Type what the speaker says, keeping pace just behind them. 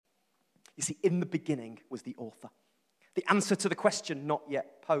You see, in the beginning was the author. The answer to the question not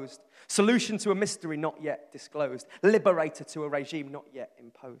yet posed. Solution to a mystery not yet disclosed. Liberator to a regime not yet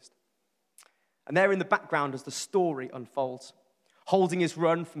imposed. And there in the background as the story unfolds, holding his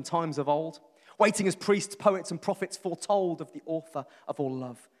run from times of old, waiting as priests, poets, and prophets foretold of the author of all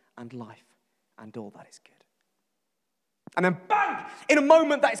love and life and all that is good. And then bang, in a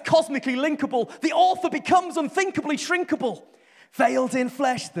moment that is cosmically linkable, the author becomes unthinkably shrinkable. Veiled in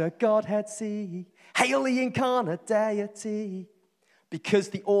flesh, the Godhead see. Hail the incarnate deity. Because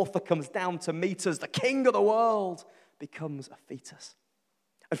the author comes down to meet us, the king of the world becomes a fetus.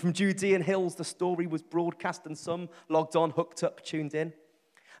 And from Judean hills, the story was broadcast and some logged on, hooked up, tuned in.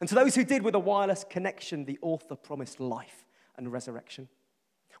 And to those who did with a wireless connection, the author promised life and resurrection.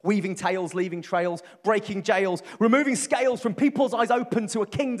 Weaving tales, leaving trails, breaking jails, removing scales from people's eyes open to a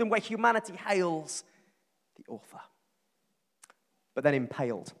kingdom where humanity hails the author. But then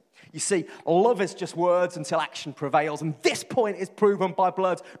impaled. You see, love is just words until action prevails, and this point is proven by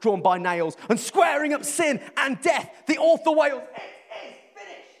blood drawn by nails, and squaring up sin and death, the author wails, "It is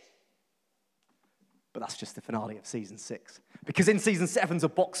finished." But that's just the finale of season 6. Because in season 7's a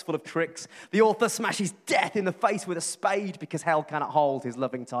box full of tricks. The author smashes death in the face with a spade because hell cannot hold his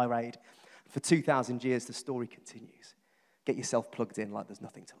loving tirade. For 2,000 years, the story continues. Get yourself plugged in like there's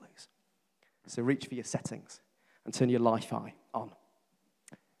nothing to lose. So reach for your settings and turn your Li-Fi on.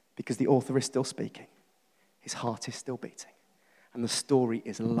 Because the author is still speaking. His heart is still beating. And the story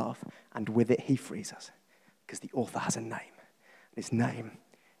is love. And with it, he frees us. Because the author has a name. And his name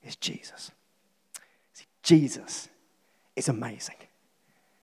is Jesus. See, Jesus is amazing.